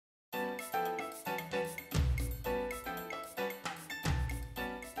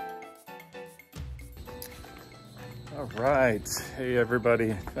All right. Hey,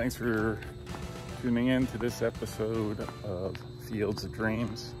 everybody. Thanks for tuning in to this episode of Fields of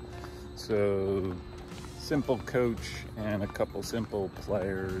Dreams. So, simple coach and a couple simple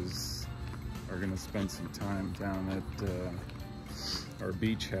players are going to spend some time down at our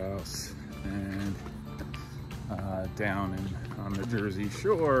beach house and down on the Jersey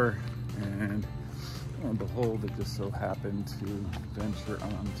Shore. And lo and behold, it just so happened to venture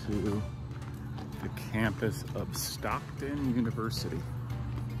onto the campus of Stockton University.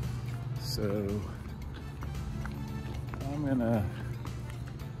 So I'm gonna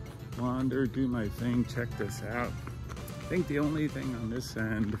wander, do my thing, check this out. I think the only thing on this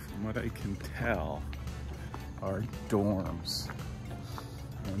end, from what I can tell, are dorms.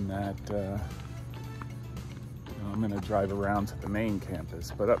 And that I'm gonna drive around to the main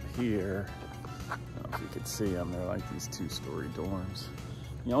campus, but up here, I don't know if you could see them, they're like these two-story dorms.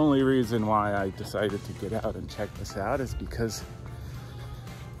 The only reason why I decided to get out and check this out is because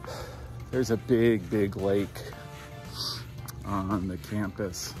there's a big lake on the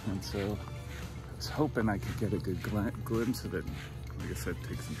campus. And so I was hoping I could get a good glimpse of it. Like I said,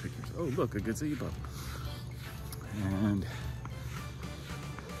 take some pictures. Oh, look, a gazebo. And,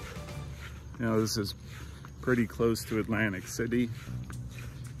 you know, this is pretty close to Atlantic City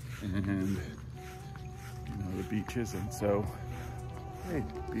and, you know, the beaches. And so, hey,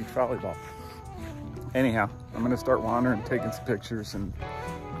 beach volleyball. Anyhow, I'm gonna start wandering, taking some pictures, and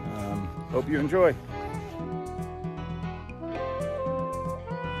hope you enjoy.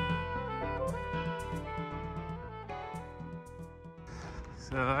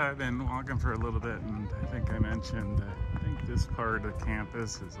 So I've been walking for a little bit, and I think I mentioned that I think this part of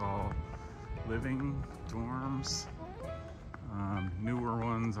campus is all living dorms. Newer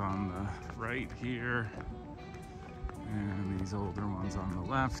ones on the right here, and these older ones on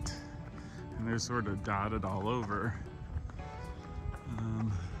the left, and they're sort of dotted all over.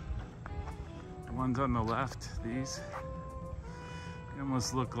 The ones on the left, these, they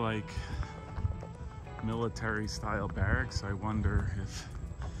almost look like military style barracks. I wonder if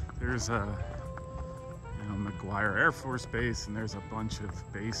there's a, you know, McGuire Air Force Base, and there's a bunch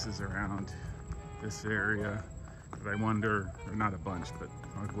of bases around this area. But I wonder, or not a bunch, but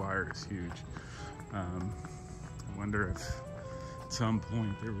McGuire is huge. I wonder if at some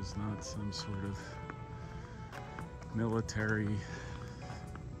point there was not some sort of military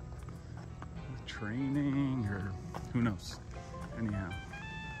training, or who knows. Anyhow.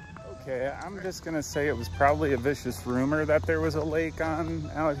 Okay, I'm just gonna say it was probably a vicious rumor that there was a lake out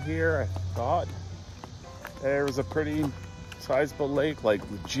here. I thought there was a pretty sizable lake, like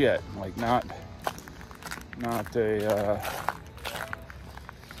legit, like not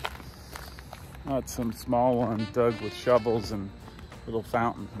some small one dug with shovels and little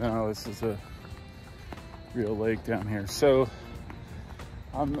fountain. No, this is a real lake down here. So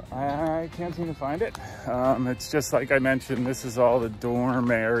I can't seem to find it. It's just like I mentioned, this is all the dorm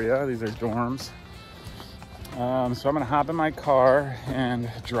area. These are dorms. So I'm gonna hop in my car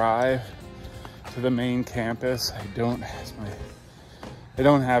and drive to the main campus. I don't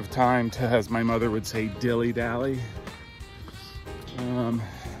have time to, as my mother would say, dilly-dally.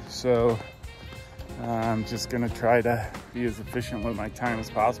 So I'm just gonna try to be as efficient with my time as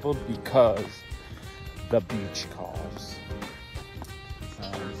possible because the beach calls.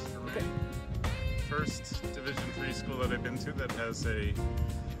 Okay. First Division III school that I've been to that has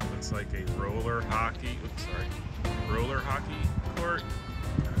looks like a roller hockey court.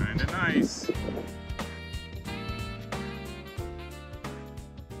 Kinda nice.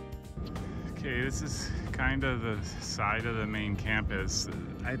 Okay, this is kind of the side of the main campus.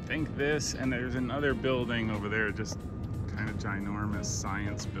 I think this, and there's another building over there, just kind of ginormous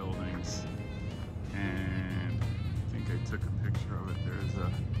science buildings. And I think I took a picture of it. There's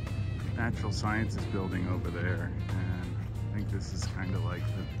a natural sciences building over there. And I think this is kind of like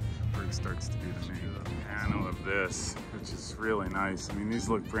where it starts to be the main panel of this, which is really nice. I mean, these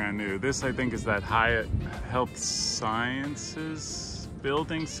look brand new. This, I think, is that Hyatt Health Sciences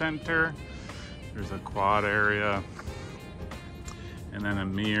Building Center. There's a quad area, and then a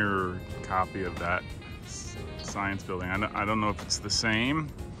mirror copy of that science building. I don't know if it's the same,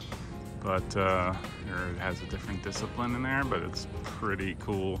 but or it has a different discipline in there, but it's pretty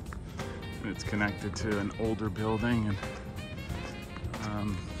cool. And it's connected to an older building,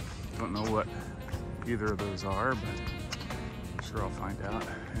 and don't know what either of those are, but I'm sure I'll find out.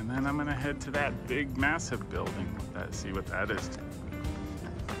 And then I'm gonna head to that big, massive building, see what that is.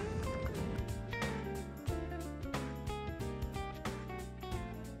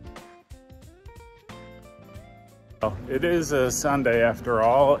 It is a Sunday after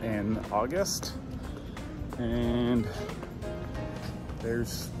all in August, And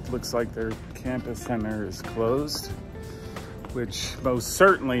looks like their campus center is closed, which most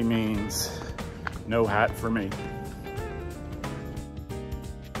certainly means no hat for me.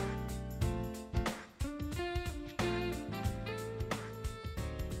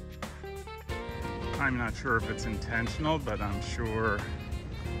 I'm not sure if it's intentional, but I'm sure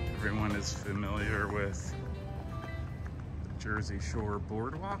everyone is familiar with Jersey Shore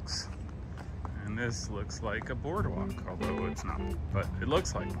boardwalks. And this looks like a boardwalk, although it's not, but it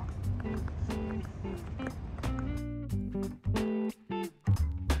looks like one.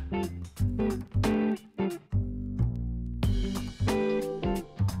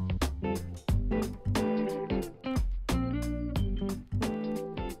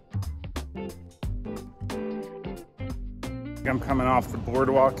 I'm coming off the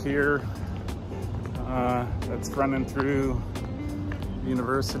boardwalk here that's running through the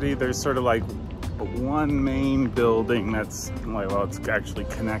university. There's sort of like one main building that's like, well, it's actually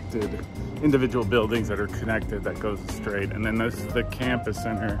connected, individual buildings that are connected that goes straight, and then this is the campus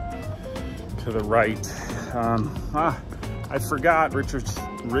center to the right. I forgot Richard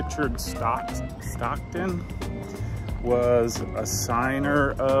Stockton was a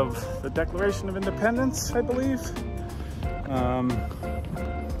signer of the Declaration of Independence, I believe.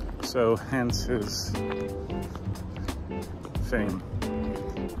 So hence his fame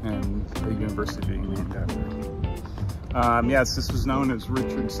and the university being named after. Yes, this was known as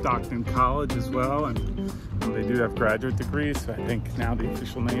Richard Stockton College as well, and they do have graduate degrees, so I think now the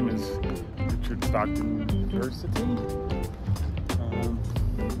official name is Richard Stockton University.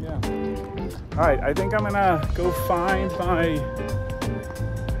 Yeah. All right, I think I'm gonna go find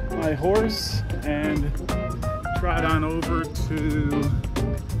my horse and trot on over to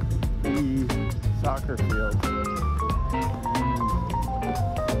the soccer field.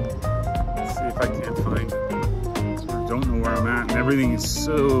 Let's see if I can't find it. So I don't know where I'm at, and everything is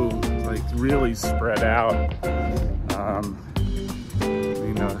so like really spread out.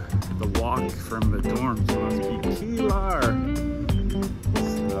 You know, the walk from the dorms must be killer.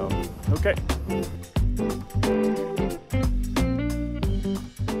 So, okay.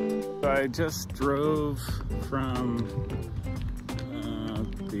 I just drove from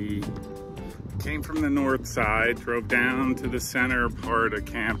came from the north side, drove down to the center part of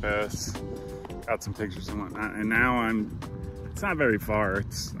campus, got some pictures and whatnot, and now it's not very far.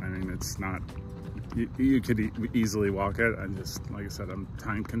 It's not, you could easily walk it. I just, like I said, I'm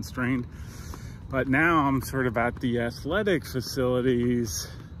time constrained. But now I'm sort of at the athletic facilities,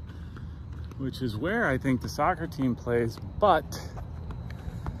 which is where I think the soccer team plays, but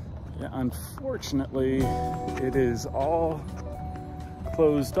yeah, unfortunately, it is all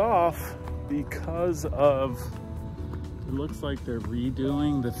closed off because of, it looks like they're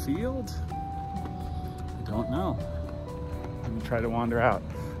redoing the field. I don't know. Let me try to wander out.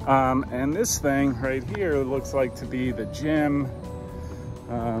 And this thing right here looks like to be the gym.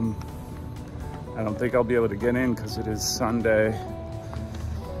 I don't think I'll be able to get in because it is Sunday.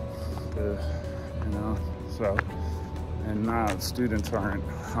 You know, so, and now students aren't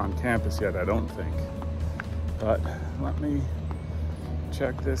on campus yet, I don't think. But let me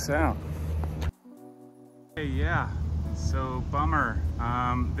check this out. Hey, yeah, so bummer.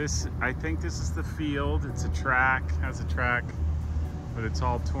 I think this is the field. It's a track, has a track, but it's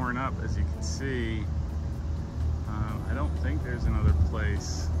all torn up, as you can see. I don't think there's another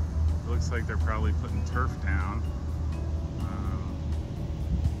place. It looks like they're probably putting turf down.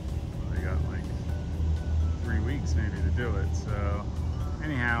 They got like 3 weeks maybe to do it, so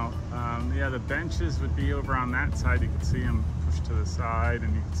anyhow, yeah, the benches would be over on that side. You can see them pushed to the side,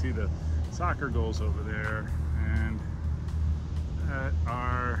 and you can see the soccer goals over there, and that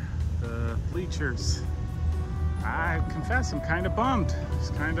are the bleachers. I confess I'm kind of bummed.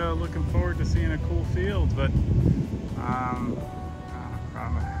 Just kind of looking forward to seeing a cool field, but I'm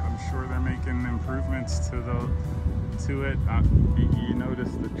sure they're making improvements to it. You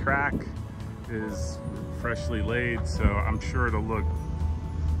notice the track is freshly laid, so I'm sure it'll look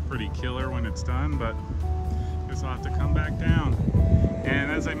pretty killer when it's done, but I guess I'll have to come back down.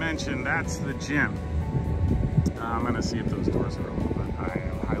 And as I mentioned, that's the gym. I'm gonna see if those doors are open, but I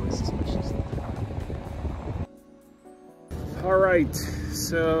am highly suspicious that they are. All right,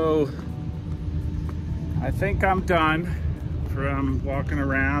 so I think I'm done from walking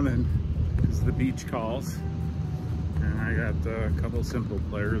around, and because the beach calls, and I got a couple simple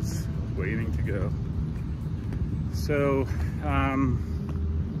players waiting to go. So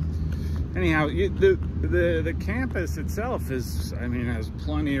anyhow, the campus itself is, I mean, has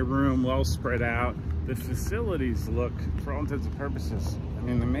plenty of room, well spread out. The facilities look, for all intents and purposes, I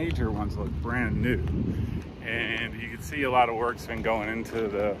mean, the major ones look brand new. And you can see a lot of work's been going into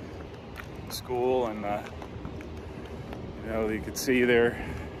the school, and you know, you could see they're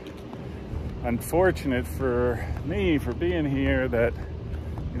unfortunate for me for being here that,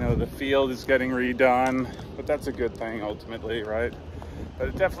 you know, the field is getting redone, but that's a good thing ultimately, right? But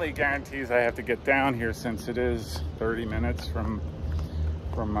it definitely guarantees I have to get down here, since it is 30 minutes from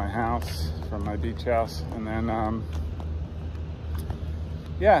my house, from my beach house, and then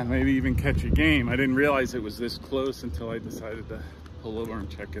yeah, maybe even catch a game. I didn't realize it was this close until I decided to pull over and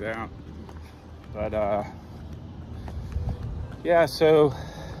check it out. But yeah, so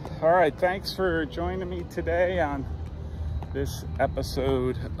all right, thanks for joining me today on this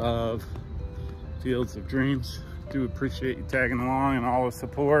episode of Fields of Dreams. Do appreciate you tagging along and all the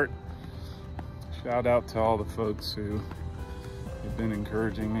support. Shout out to all the folks who have been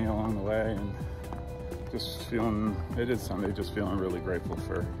encouraging me along the way, and just feeling, it is Sunday, just feeling really grateful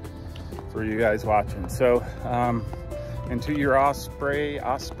for you guys watching. So, and to your Osprey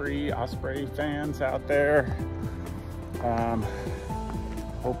fans out there,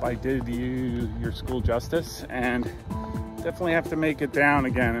 hope I did you your school justice, and definitely have to make it down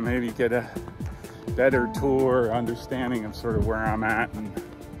again and maybe get a better tour, understanding of sort of where I'm at, and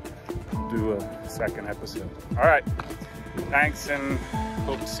do a second episode. All right, thanks, and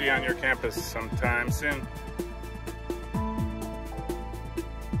hope to see you on your campus sometime soon.